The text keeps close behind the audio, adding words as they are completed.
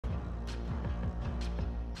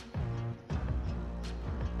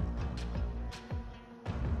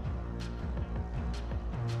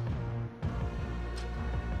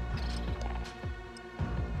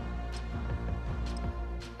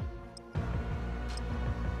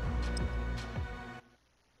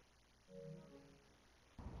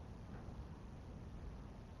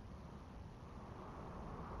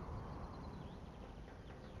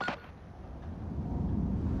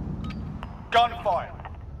Gunfight.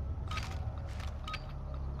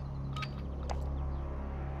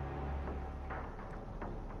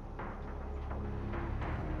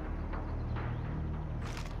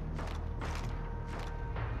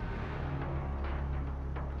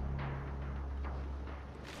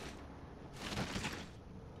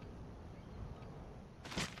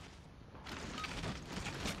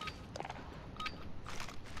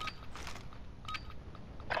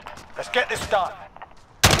 Let's get this done.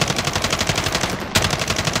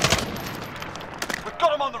 We've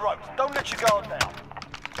got them on the ropes. Don't let your guard down.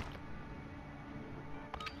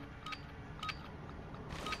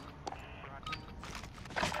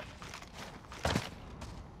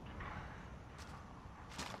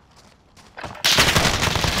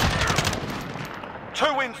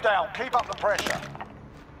 Two wins down. Keep up the pressure.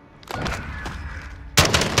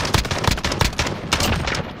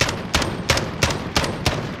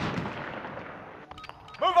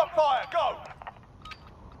 Move up fire, go!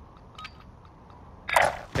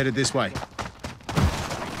 Headed this way.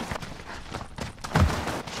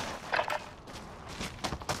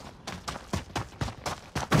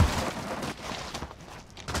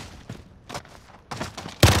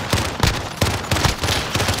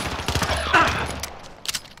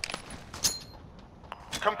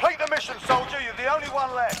 Complete the mission, soldier. You're the only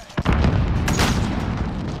one left.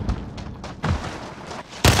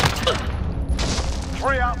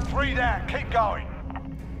 Three up, three down. Keep going.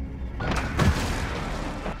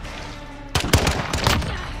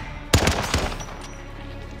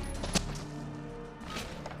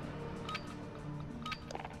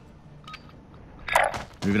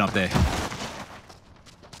 Moving up there.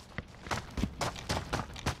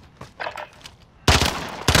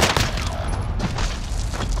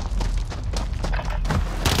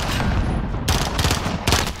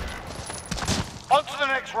 On to the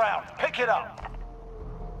next round. Pick it up.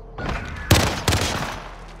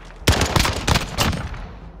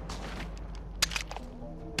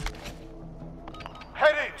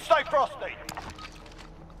 Head in. Stay frosty.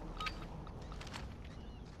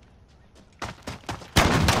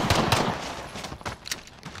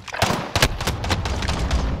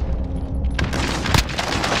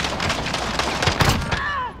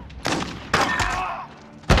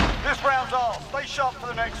 This round's ours. Stay sharp for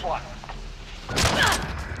the next one.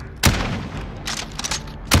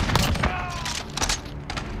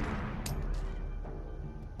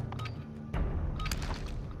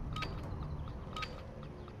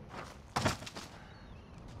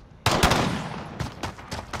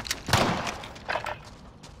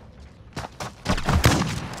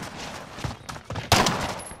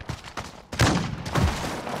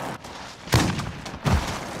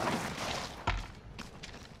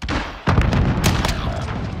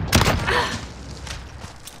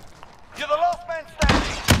 You're the last man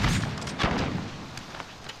standing.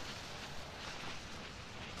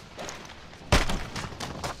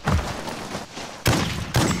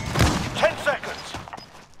 10 seconds.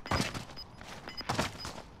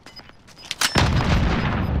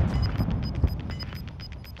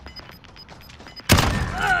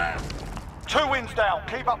 Two wins down.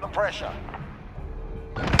 Keep up the pressure.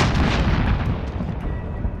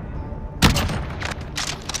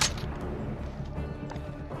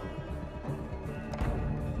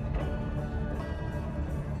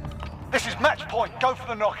 This is match point. Go for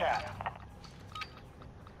the knockout.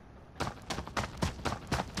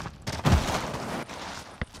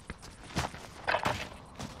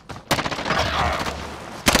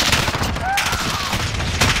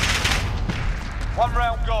 One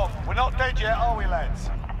round gone. We're not dead yet, are we, lads?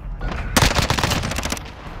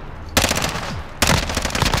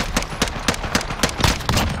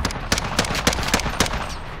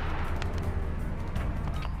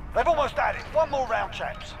 They've almost had it. One more round,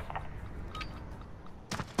 chaps.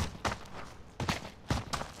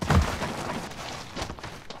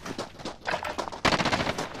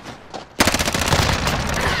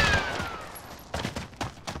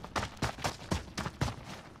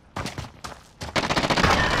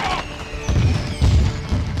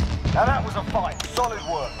 Now that was a fight. Solid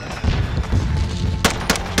work.